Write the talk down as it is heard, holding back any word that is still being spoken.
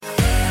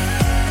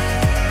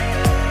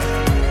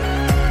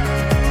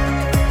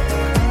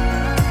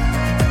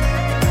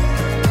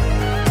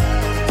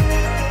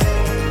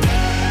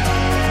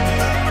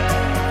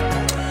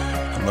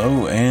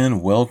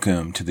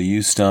welcome to the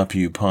You Stop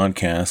You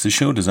podcast, a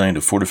show designed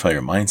to fortify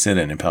your mindset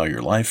and empower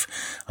your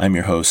life. I'm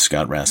your host,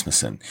 Scott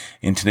Rasmussen.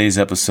 In today's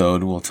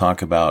episode, we'll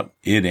talk about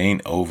It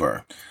Ain't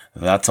Over.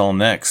 That's all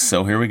next,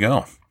 so here we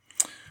go.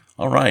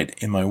 All right,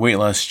 in my weight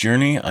loss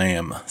journey, I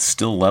am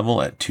still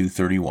level at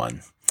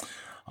 231.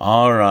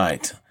 All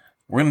right,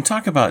 we're going to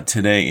talk about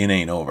today, It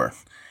Ain't Over.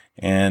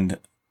 And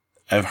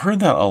I've heard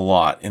that a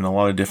lot in a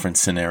lot of different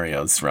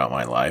scenarios throughout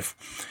my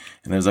life.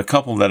 And there's a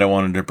couple that I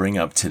wanted to bring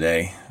up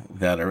today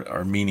that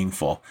are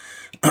meaningful.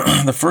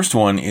 The first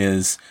one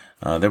is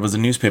there was a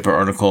newspaper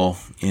article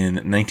in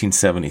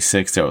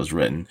 1976 that was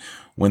written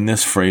when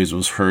this phrase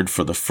was heard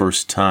for the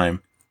first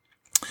time.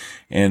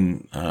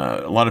 And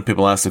a lot of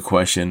people ask the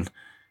question,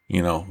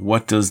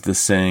 what does the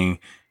saying,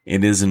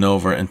 "It isn't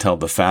over until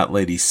the fat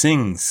lady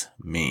sings"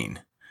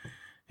 mean?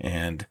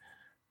 And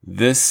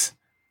this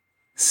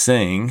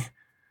saying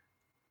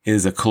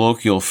is a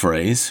colloquial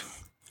phrase,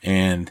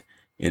 and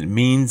it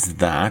means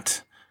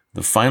that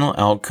the final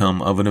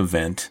outcome of an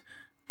event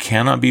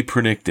cannot be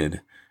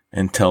predicted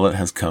until it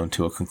has come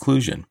to a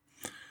conclusion.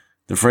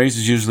 The phrase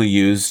is usually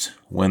used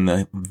when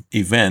the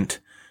event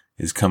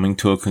is coming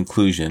to a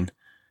conclusion,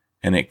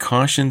 and it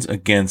cautions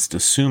against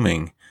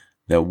assuming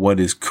that what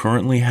is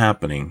currently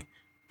happening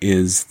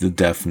is the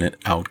definite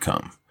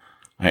outcome.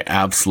 I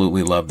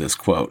absolutely love this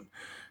quote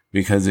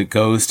because it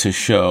goes to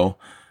show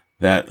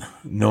that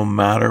no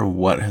matter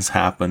what has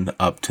happened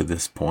up to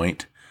this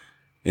point,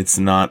 it's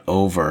not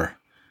over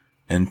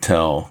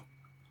until,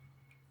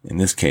 in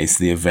this case,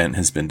 the event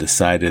has been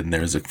decided and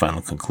there's a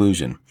final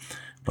conclusion.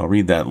 I'll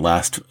read that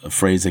last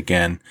phrase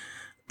again.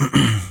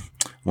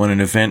 When an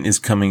event is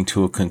coming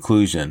to a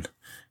conclusion,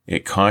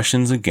 it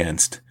cautions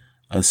against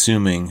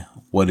assuming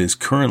what is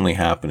currently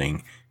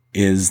happening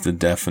is the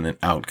definite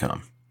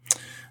outcome.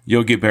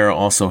 Yogi Berra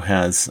also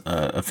has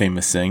a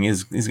famous saying.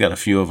 He's got a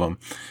few of them.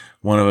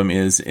 One of them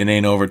is, "It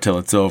ain't over till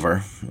it's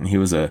over." And he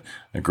was a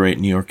great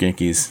New York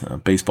Yankees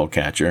baseball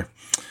catcher.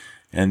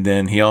 And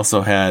then he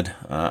also had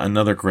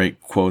another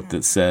great quote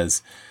that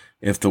says,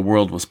 "If the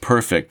world was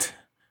perfect,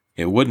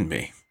 it wouldn't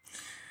be."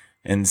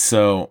 And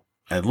so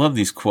I love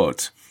these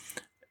quotes.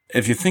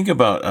 If you think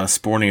about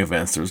sporting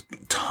events, there's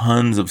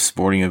tons of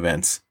sporting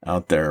events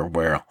out there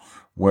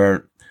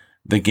where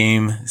the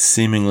game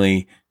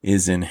seemingly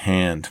is in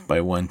hand by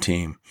one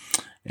team,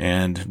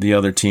 and the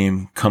other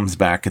team comes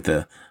back at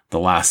the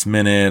last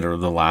minute or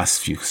the last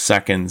few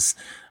seconds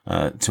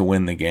to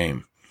win the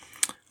game.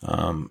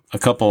 A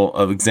couple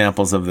of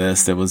examples of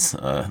this, there was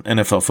an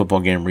NFL football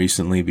game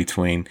recently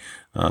between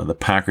the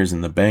Packers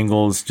and the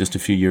Bengals just a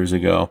few years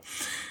ago,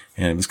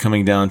 and it was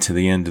coming down to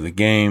the end of the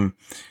game,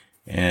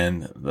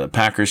 and the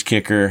Packers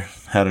kicker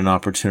had an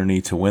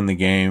opportunity to win the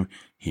game.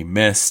 He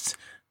missed.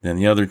 Then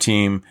the other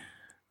team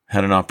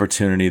had an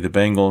opportunity. The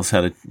Bengals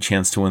had a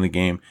chance to win the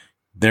game.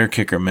 Their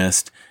kicker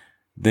missed.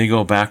 They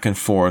go back and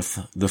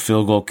forth. The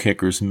field goal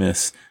kickers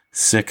miss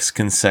 6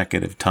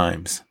 consecutive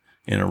times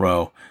in a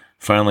row.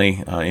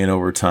 Finally, in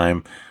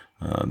overtime,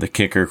 the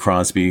kicker,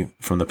 Crosby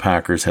from the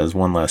Packers, has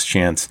one last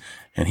chance,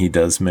 and he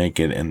does make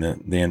it, and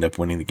they end up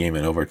winning the game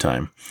in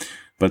overtime.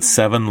 But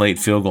 7 late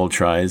field goal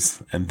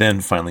tries, and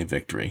then finally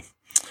victory.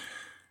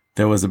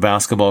 There was a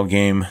basketball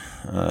game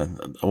a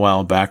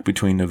while back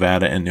between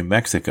Nevada and New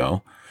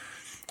Mexico,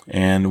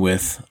 and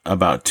with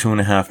about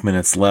 2.5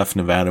 minutes left,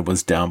 Nevada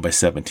was down by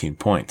 17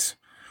 points.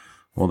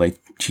 Well, they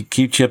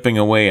keep chipping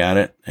away at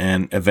it,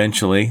 and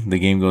eventually the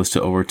game goes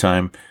to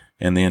overtime,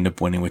 and they end up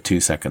winning with 2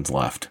 seconds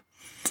left.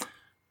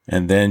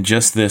 And then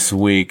just this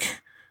week,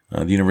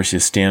 the University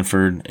of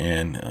Stanford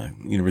and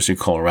University of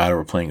Colorado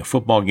were playing a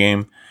football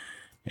game,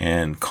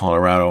 and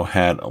Colorado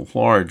had a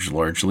large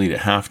lead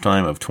at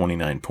halftime of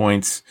 29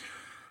 points,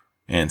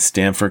 and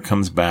Stanford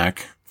comes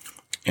back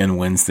and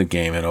wins the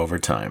game in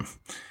overtime.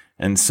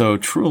 And so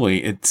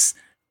truly, it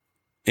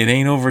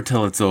ain't over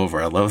till it's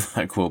over. I love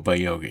that quote by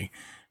Yogi.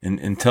 And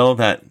until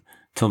that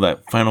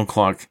final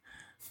clock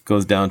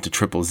goes down to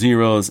triple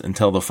zeros,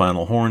 until the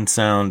final horn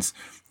sounds,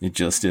 it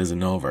just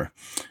isn't over.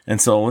 And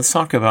so let's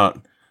talk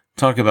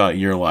about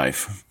your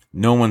life.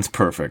 No one's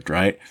perfect,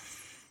 right?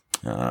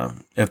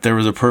 If there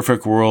was a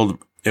perfect world,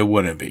 it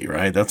wouldn't be,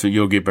 right? That's what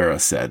Yogi Berra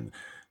said.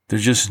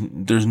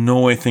 There's no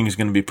way things are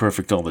going to be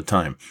perfect all the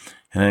time.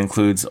 And that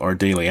includes our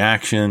daily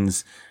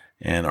actions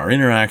and our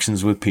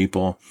interactions with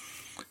people,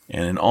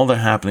 and in all the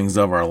happenings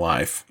of our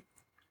life.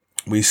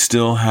 We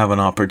still have an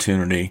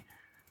opportunity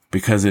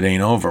because it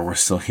ain't over. We're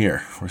still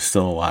here. We're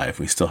still alive.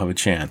 We still have a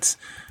chance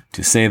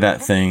to say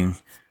that thing,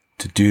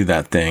 to do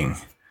that thing,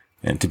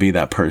 and to be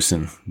that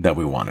person that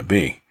we want to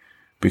be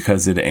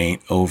because it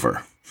ain't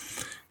over.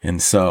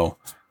 And so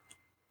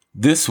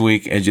this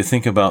week, as you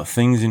think about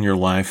things in your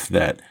life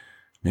that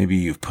maybe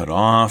you've put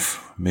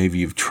off, maybe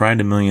you've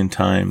tried a million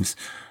times,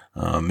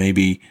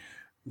 maybe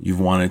you've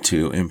wanted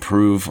to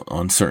improve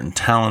on certain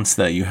talents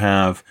that you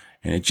have,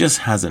 and it just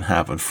hasn't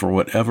happened for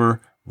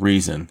whatever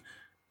reason,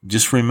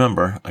 just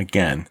remember,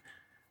 again,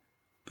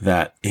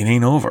 that it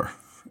ain't over.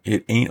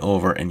 It ain't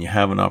over, and you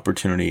have an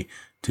opportunity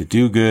to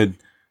do good,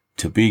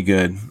 to be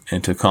good,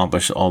 and to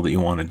accomplish all that you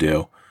want to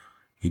do.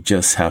 You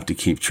just have to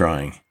keep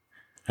trying.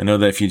 I know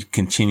that if you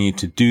continue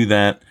to do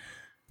that,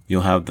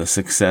 you'll have the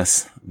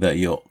success that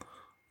you'll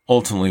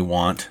ultimately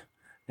want.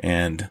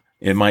 And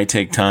it might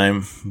take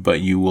time,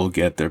 but you will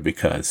get there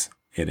because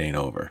it ain't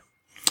over.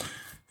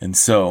 And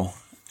so,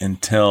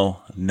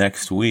 until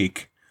next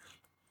week,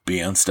 be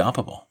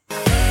unstoppable.